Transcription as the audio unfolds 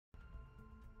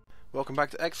Welcome back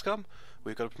to XCOM.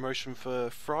 We've got a promotion for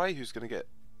Fry, who's going to get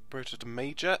promoted to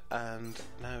Major, and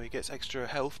now he gets extra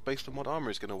health based on what armour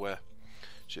he's going to wear,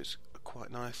 which is a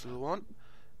quite nice little one.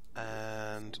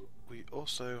 And we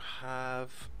also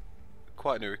have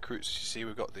quite new recruits. As you see,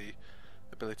 we've got the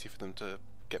ability for them to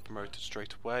get promoted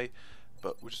straight away,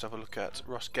 but we'll just have a look at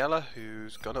Ross Geller,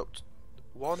 who's gone up to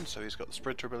 1, so he's got the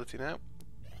Sprinter ability now.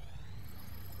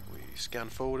 We scan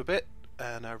forward a bit,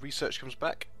 and our research comes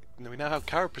back. And we now have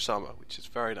carapace armor, which is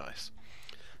very nice,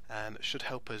 and should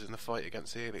help us in the fight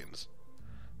against the aliens.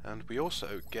 And we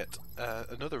also get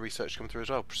another research come through as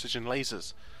well, precision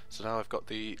lasers. So now I've got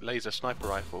the laser sniper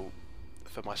rifle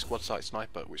for my squad site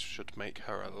sniper, which should make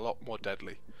her a lot more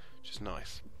deadly, which is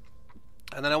nice.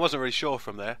 And then I wasn't really sure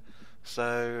from there,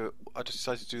 so I just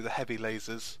decided to do the heavy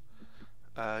lasers,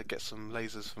 get some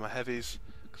lasers for my heavies,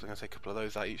 because I'm going to take a couple of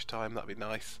those out each time. That'd be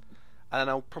nice. And then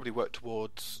I'll probably work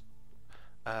towards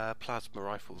plasma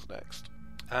rifles next.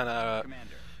 And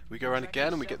we go around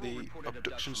again and we get the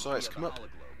abduction sites come up,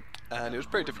 and it was a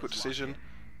pretty difficult decision.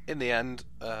 In the end,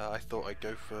 I thought I'd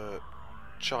go for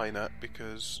China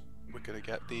because we're going to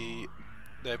get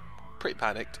they're pretty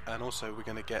panicked, and also we're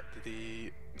going to get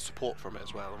the support from it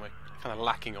as well, and we're kind of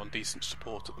lacking on decent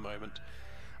support at the moment.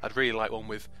 I'd really like one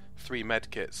with 3 med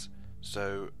kits,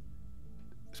 so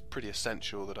it's pretty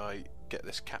essential that I get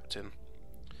this captain.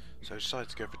 So I decided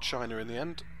to go for China in the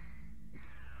end.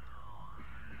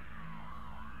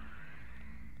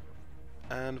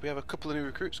 And we have a couple of new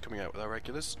recruits coming out with our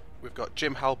regulars. We've got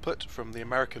Jim Halpert from the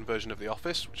American version of The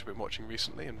Office, which I've been watching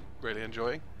recently and really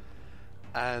enjoying.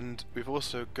 And we've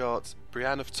also got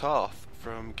Brienne of Tarth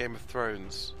from Game of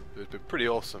Thrones, who's been pretty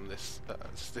awesome this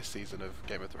season of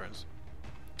Game of Thrones.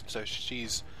 So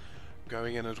she's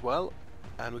going in as well.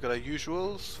 And we've got our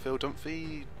usuals, Phil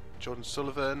Dunphy, Jordan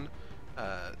Sullivan,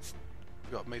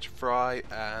 we've got Major Fry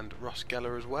and Ross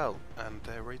Geller as well, and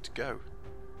they're ready to go.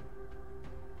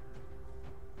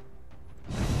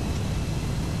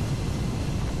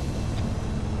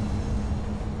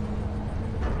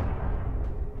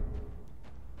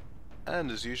 And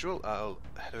as usual, I'll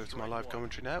head over to my live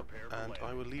commentary now, and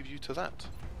I will leave you to that.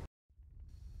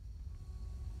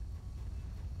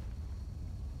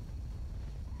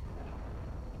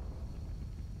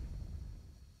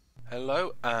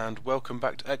 Hello and welcome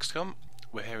back to XCOM.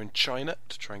 We're here in China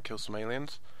to try and kill some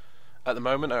aliens. At the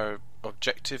moment our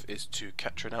objective is to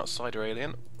capture an outsider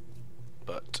alien,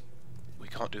 but we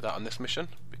can't do that on this mission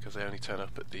because they only turn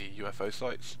up at the UFO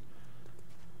sites.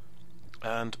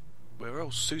 And we're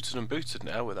all suited and booted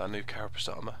now with our new carapace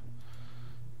armor,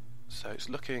 so it's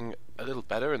looking a little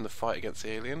better in the fight against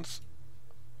the aliens.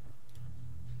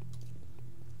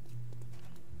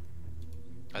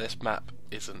 Now, this map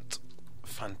isn't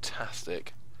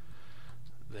fantastic.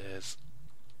 There's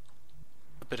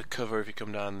a bit of cover if you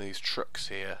come down these trucks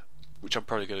here, which I'm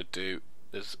probably going to do.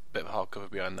 There's a bit of hard cover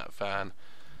behind that van,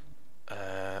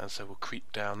 and so we'll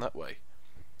creep down that way.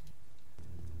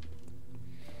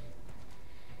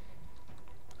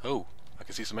 Oh, I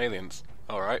can see some aliens.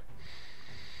 Alright.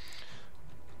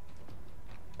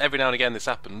 Every now and again this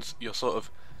happens. You're sort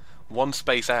of one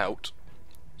space out,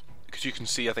 because you can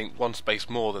see, I think, one space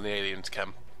more than the aliens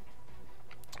can.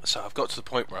 So I've got to the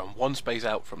point where I'm one space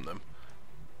out from them,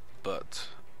 but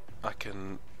I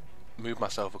can move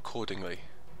myself accordingly.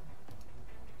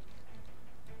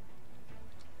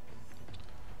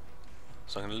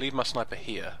 So I'm going to leave my sniper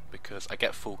here because I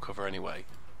get full cover anyway,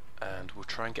 and we'll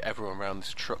try and get everyone around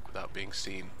this truck without being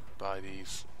seen by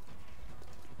these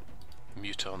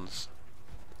mutons.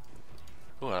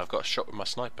 Oh, and I've got a shot with my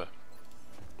sniper,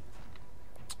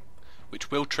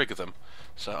 which will trigger them.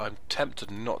 So I'm tempted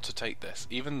not to take this,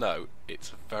 even though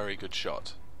it's a very good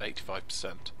shot, 85%.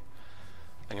 I'm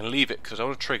going to leave it because I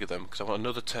want to trigger them, because I want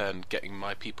another turn getting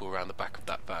my people around the back of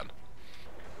that van.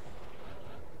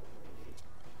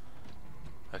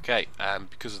 Okay, and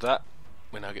because of that,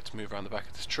 we now get to move around the back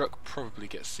of this truck, probably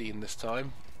get seen this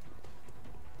time.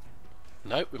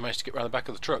 No, we managed to get around the back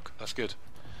of the truck, that's good.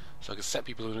 So I can set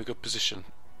people in a good position.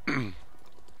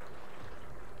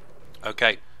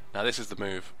 Okay, now this is the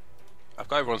move. I've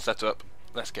got everyone set up.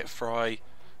 Let's get Fry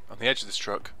on the edge of this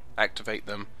truck, activate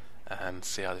them, and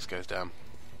see how this goes down.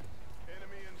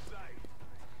 Enemy in sight.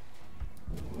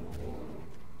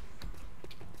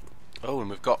 Oh, and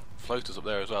we've got floaters up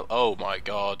there as well. Oh my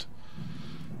god.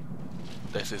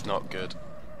 This is not good.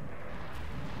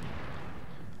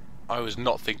 I was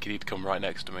not thinking he'd come right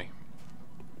next to me.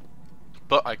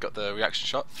 But I got the reaction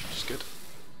shot, which is good.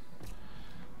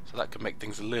 So that could make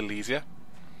things a little easier.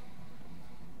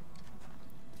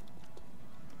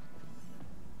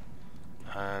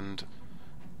 And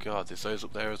God, there's those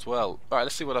up there as well. Alright,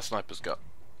 let's see what our sniper's got.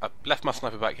 I've left my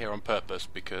sniper back here on purpose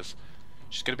because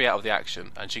she's going to be out of the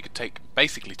action, and she could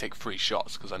basically take 3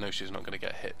 shots because I know she's not going to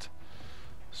get hit.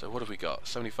 So what have we got?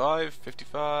 75,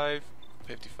 55,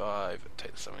 55.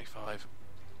 Take the 75.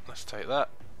 Let's take that.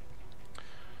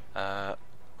 I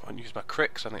won't use my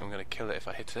crit because I think I'm going to kill it if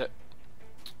I hit it.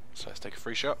 So let's take a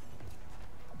free shot.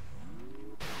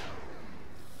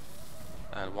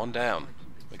 And 1 down.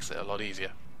 Makes it a lot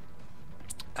easier.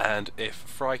 And if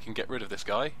Fry can get rid of this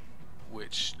guy,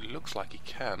 which looks like he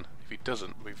can, if he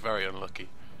doesn't, we'll be very unlucky.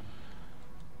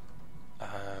 But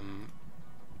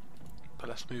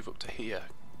let's move up to here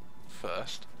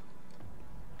first.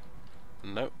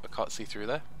 Nope, I can't see through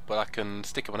there. But I can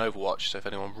stick him on Overwatch, so if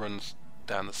anyone runs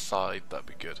down the side, that'd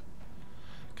be good.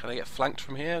 Can I get flanked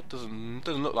from here? Doesn't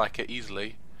look like it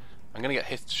easily. I'm going to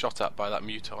get shot at by that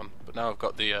Muton, but now I've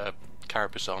got the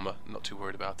Carapace armor, I'm not too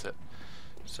worried about it.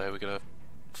 So we're going to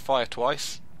fire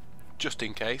twice, just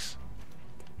in case.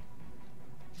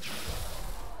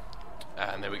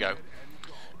 And there we go.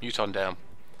 Muton down.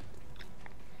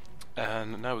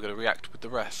 And now we're going to react with the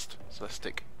rest. So let's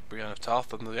stick Brienne of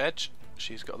Tarth on the edge.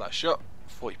 She's got that shot,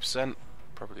 40%.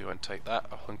 Probably won't take that.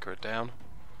 I'll hunker it down.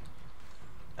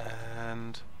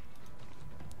 And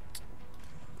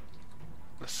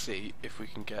let's see if we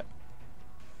can get...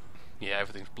 Yeah,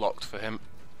 everything's blocked for him.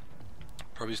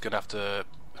 Probably just going to have to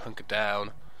hunker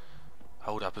down,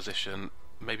 hold our position,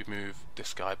 maybe move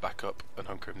this guy back up and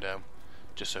hunker him down,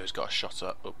 just so he's got a shot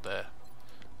up there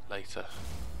later.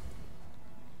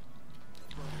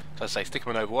 So let's say stick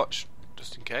him on Overwatch,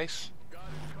 just in case,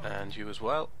 and you as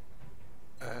well.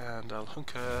 And I'll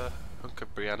hunker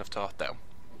Brienne of Tarth down.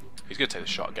 He's going to take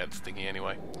the shot against Thingy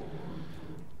anyway.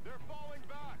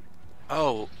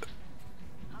 Oh,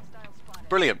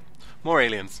 brilliant! More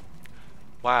aliens.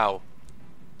 Wow.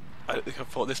 I don't think I've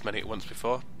fought this many at once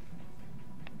before.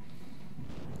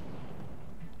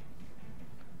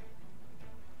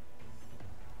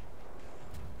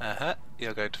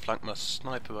 You're going to flank my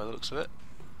sniper by the looks of it.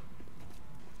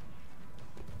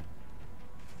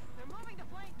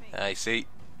 I see.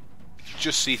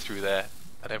 Just see through there,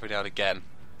 and every now and again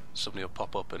somebody will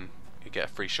pop up and you get a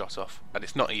free shot off. And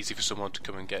it's not easy for someone to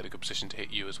come and get in a good position to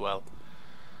hit you as well.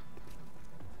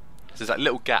 So there's that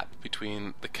little gap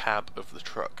between the cab of the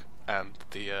truck and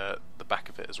the back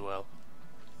of it as well.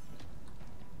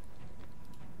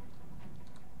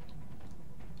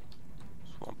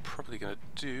 So what I'm probably going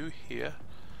to do here,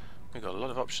 we've got a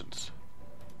lot of options.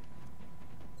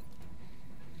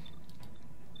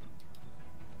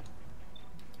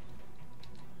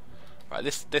 Right,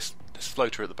 this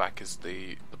floater at the back is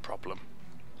the problem,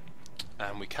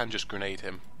 and we can just grenade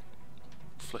him,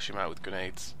 flush him out with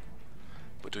grenades.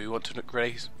 But do we want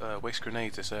to waste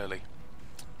grenades this early?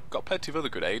 Got plenty of other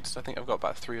grenades. I think I've got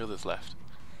about 3 others left,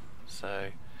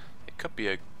 so it could be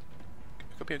a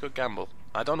good gamble.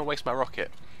 I don't want to waste my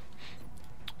rocket,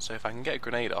 so if I can get a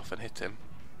grenade off and hit him.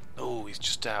 Oh, he's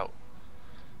just out.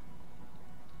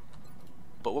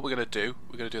 But what we're going to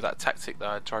do that tactic that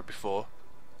I tried before.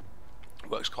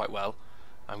 Works quite well.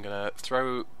 I'm going to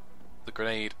throw the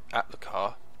grenade at the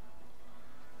car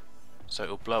so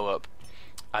it'll blow up,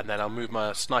 and then I'll move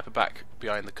my sniper back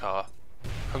behind the car,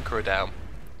 hunker her down,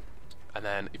 and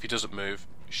then if he doesn't move,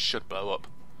 it should blow up.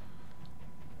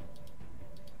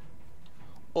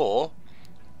 Or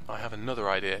I have another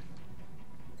idea.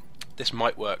 This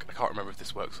might work. I can't remember if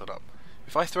this works or not.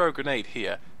 If I throw a grenade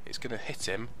here, it's going to hit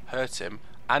him, hurt him,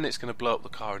 and it's going to blow up the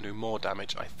car and do more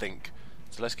damage, I think.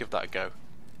 So let's give that a go.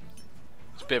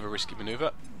 It's a bit of a risky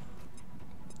manoeuvre.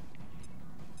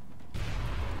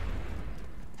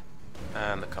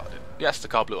 And the car did. Yes, the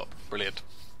car blew up. Brilliant.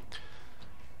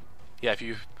 Yeah, if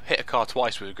you hit a car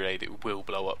twice with a grenade, it will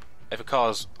blow up. If a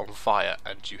car's on fire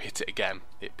and you hit it again,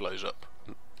 it blows up.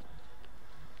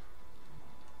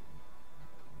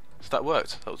 So that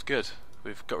worked. That was good.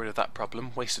 We've got rid of that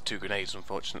problem. Wasted 2 grenades,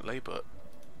 unfortunately, but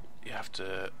you have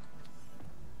to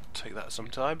take that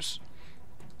sometimes.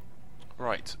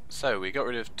 Right, so we got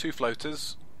rid of 2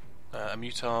 floaters, a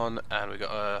Muton, and we got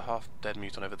a half-dead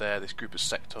Muton over there, this group of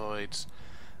sectoids,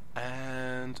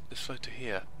 and this floater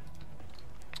here.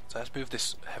 So let's move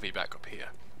this heavy back up here,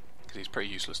 because he's pretty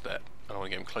useless there, and I want to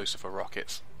get him closer for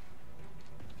rockets.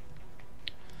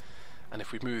 And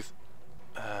if we move,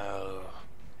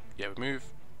 we move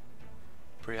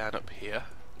Brienne up here,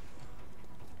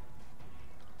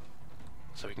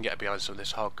 so we can get behind some of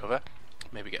this hard cover.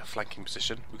 Maybe get a flanking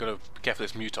position. We've got to be careful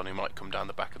of this Muton who might come down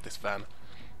the back of this van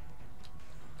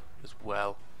as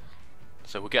well.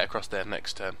 So we'll get across there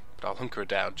next turn, but I'll hunker her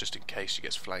down just in case she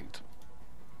gets flanked.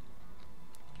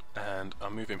 And I'll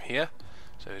move him here,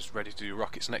 so he's ready to do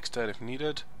rockets next turn if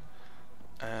needed.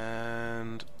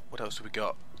 And else have we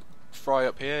got? Fry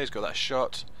up here, he's got that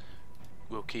shot.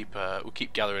 We'll keep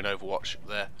gathering Overwatch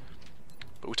there.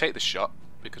 But we'll take the shot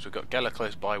because we've got Geller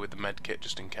close by with the med kit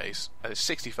just in case. And it's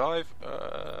 65.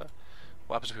 What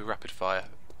happens if we rapid fire?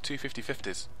 2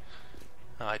 50/50s.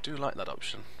 I do like that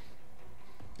option.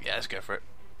 Yeah, let's go for it.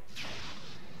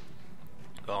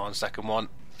 Go on, second one.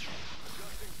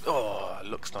 Oh,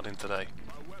 luck's not in today.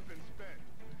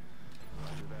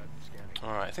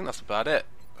 Alright, I think that's about it.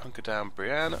 Hunker down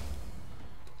Brienne.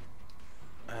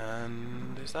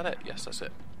 And is that it? Yes, that's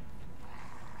it.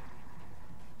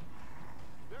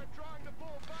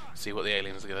 See what the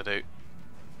aliens are going to do.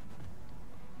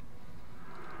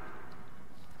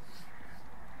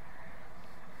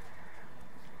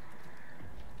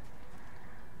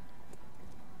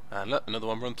 And look, another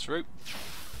one run through.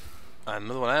 And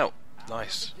another one out.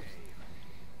 Nice.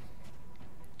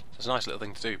 So it's a nice little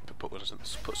thing to do, but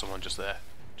put someone just there,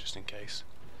 just in case.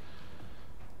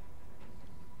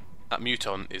 That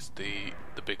Muton is the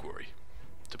big worry,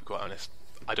 to be quite honest.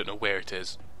 I don't know where it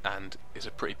is, and it's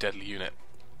a pretty deadly unit.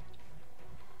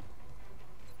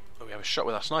 Oh, we have a shot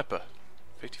with our sniper,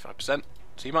 55%.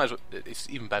 So you might as well, it's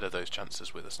even better those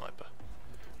chances with a sniper,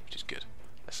 which is good.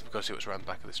 Let's go see what's around the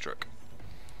back of this truck.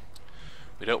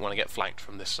 We don't want to get flanked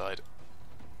from this side.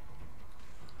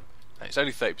 And it's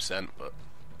only 30%, but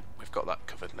we've got that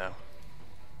covered now.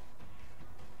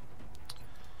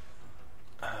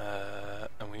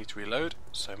 And we need to reload,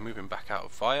 so moving back out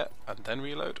of fire and then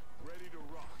reload.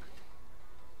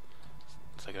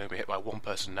 So they're going to be hit by one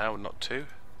person now and not two.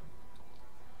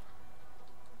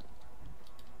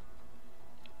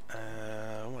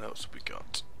 What else have we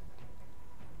got?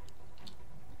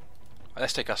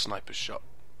 Let's take our sniper's shot.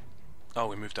 Oh,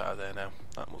 we moved out of there now.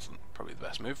 That wasn't probably the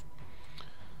best move.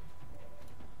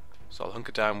 So I'll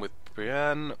hunker down with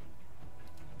Brienne.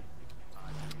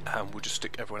 And we'll just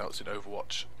stick everyone else in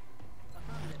Overwatch.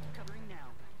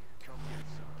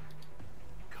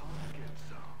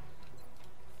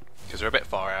 Because they're a bit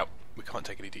far out, we can't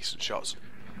take any decent shots.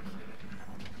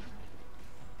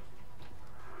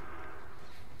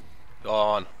 Go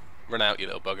on, run out you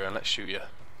little bugger and let's shoot you.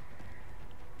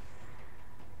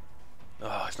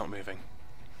 Oh, it's not moving.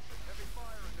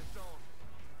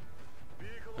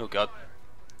 Oh god,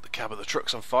 the cab of the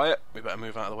truck's on fire. We better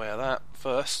move out of the way of that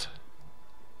first.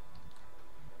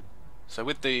 So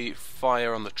with the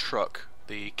fire on the truck,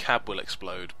 the cab will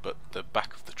explode, but the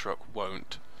back of the truck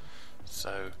won't.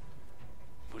 So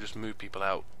we'll just move people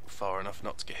out far enough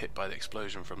not to get hit by the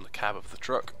explosion from the cab of the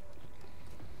truck.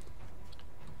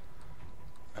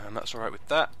 And that's alright with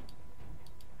that.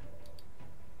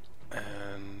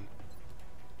 And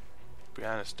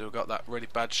Brianna's still got that really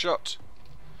bad shot.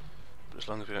 But as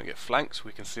long as we don't get flanked,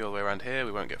 we can see all the way around here.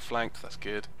 We won't get flanked, that's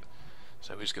good.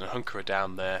 So we're just going to hunker her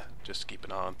down there, just to keep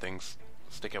an eye on things.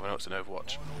 Stick everyone else in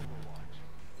Overwatch.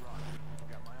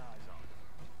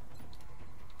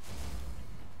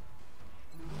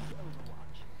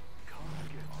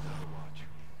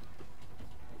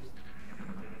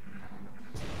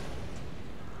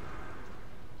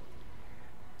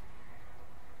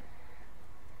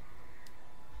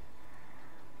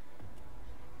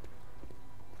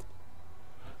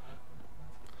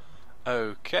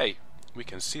 Okay, we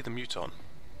can see the Muton.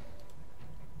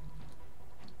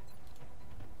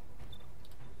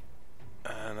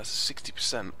 And that's a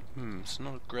 60%. It's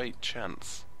not a great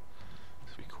chance,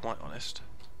 to be quite honest.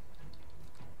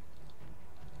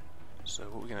 So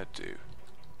what we're going to do...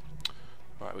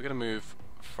 Right, we're going to move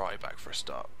Fry back for a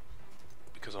start,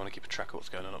 because I want to keep a track of what's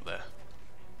going on up there.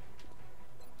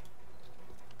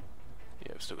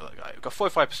 Yeah, we've still got that guy. We've got a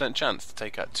 45% chance to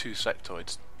take out 2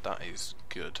 sectoids. That is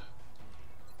good.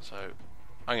 So,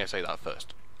 I'm going to take that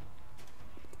first.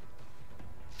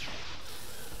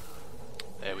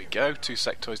 There we go, 2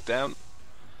 sectoids down.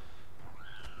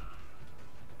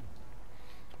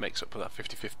 Makes up for that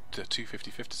 2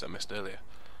 50/50s I missed earlier.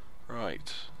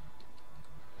 Right.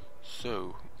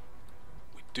 So,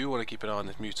 we do want to keep an eye on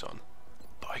this Muton.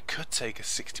 But I could take a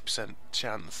 60%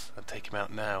 chance and take him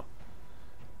out now.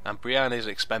 And Brienne is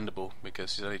expendable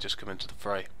because she's only just come into the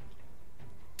fray.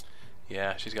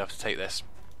 Yeah, she's going to have to take this.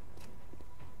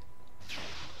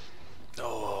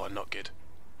 Oh, not good.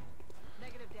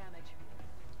 Negative damage.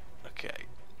 Okay,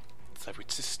 so if we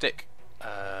just stick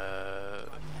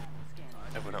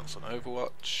everyone else on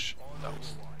Overwatch. That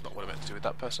was not what I meant to do with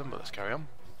that person, but let's carry on.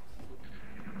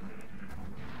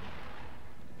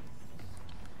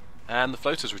 And the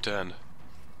floater's returned.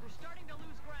 We're starting to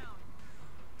lose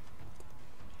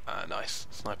ground. Nice.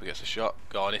 Sniper gets a shot.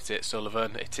 Go on, hit it,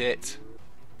 Sullivan. Hit it.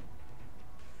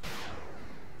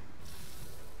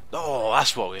 Oh,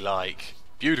 that's what we like.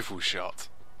 Beautiful shot.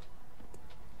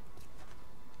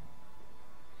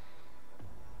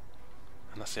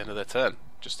 And that's the end of their turn.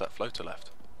 Just that floater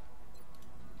left.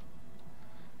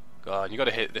 Go on, you got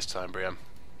to hit it this time, Brienne.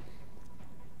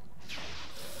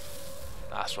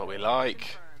 That's what we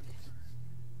like.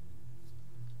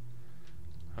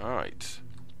 Alright.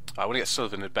 I want to get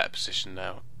Sullivan in a better position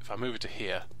now. If I move it to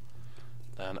here,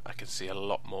 then I can see a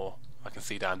lot more. I can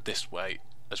see down this way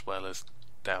as well as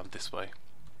down this way.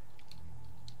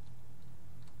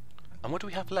 And what do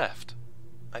we have left?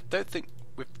 I don't think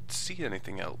we've seen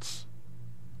anything else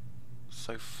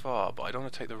so far, but I don't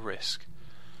want to take the risk.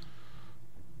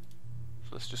 So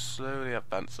let's just slowly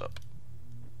advance up.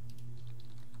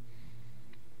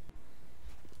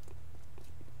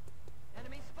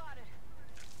 Enemy spotted.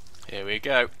 Here we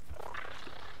go.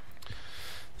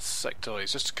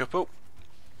 Sectoids, just a couple.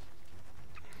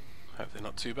 Hopefully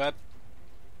not too bad.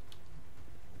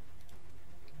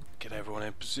 Get everyone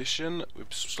in position.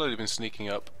 We've slowly been sneaking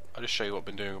up. I'll just show you what I've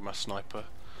been doing with my sniper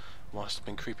whilst I've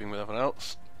been creeping with everyone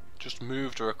else. Just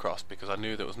moved her across because I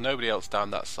knew there was nobody else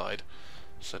down that side.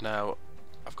 So now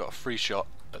I've got a free shot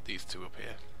at these two up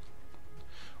here,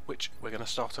 which we're going to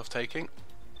start off taking.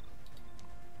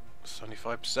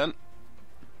 75%.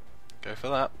 Go for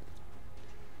that.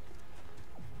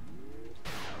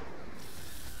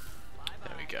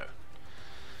 There we go.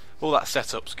 All that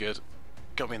setup's good.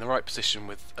 Got me in the right position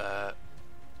with my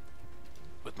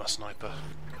sniper.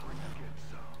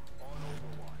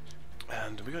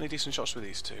 And have we got any decent shots with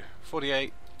these two?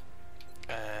 48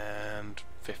 and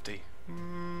 50.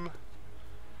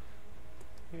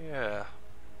 Yeah.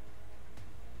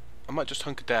 I might just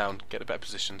hunker down, get a better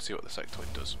position, see what the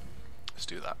sectoid does. Let's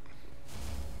do that.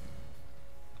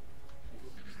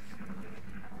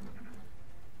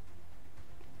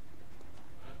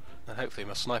 And hopefully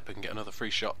my sniper can get another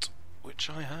free shot, which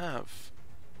I have.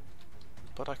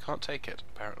 But I can't take it,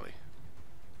 apparently.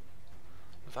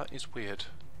 That is weird.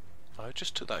 I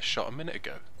just took that shot a minute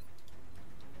ago.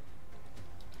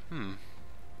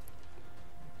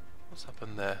 What's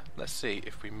happened there? Let's see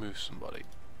if we move somebody.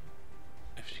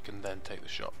 If she can then take the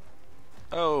shot.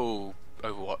 Oh,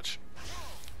 Overwatch.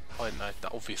 I didn't know,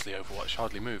 that obviously Overwatch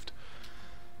hardly moved.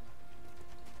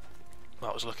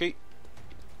 That was lucky.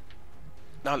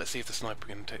 Now let's see if the sniper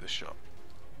can take the shot.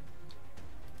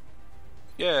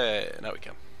 Yeah, now we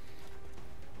can.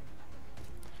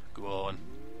 Go on.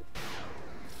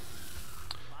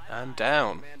 And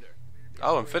down.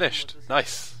 Oh, I'm finished.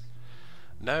 Nice.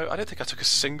 No, I don't think I took a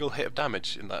single hit of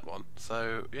damage in that one.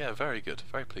 So, yeah, very good.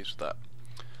 Very pleased with that.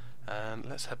 And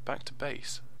let's head back to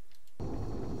base.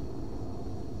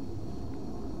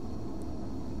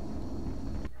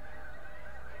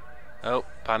 Oh,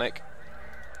 panic.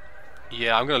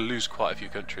 Yeah, I'm going to lose quite a few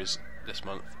countries this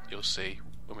month. You'll see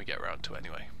when we get around to it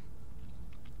anyway.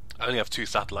 I only have 2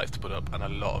 satellites to put up and a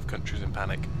lot of countries in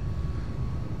panic.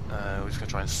 We're just going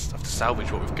to try and have to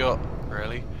salvage what we've got,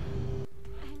 really.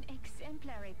 An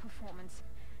exemplary performance.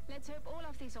 Let's hope all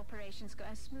of these operations go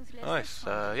as smoothly as Nice,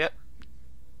 possible. yep.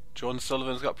 John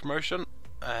Sullivan's got promotion,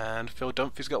 and Phil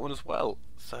Dunphy's got one as well.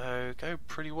 So, go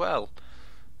pretty well.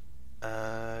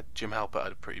 Jim Halpert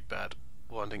had a pretty bad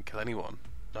one, didn't kill anyone.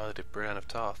 Neither did Brienne of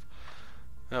Tarth.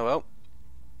 Oh well.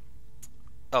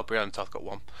 Oh, Brienne of Tarth got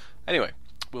 1. Anyway,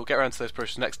 we'll get around to those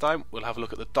promotions next time. We'll have a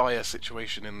look at the dire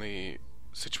situation in the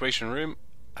Situation Room.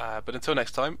 But until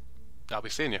next time, I'll be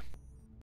seeing you.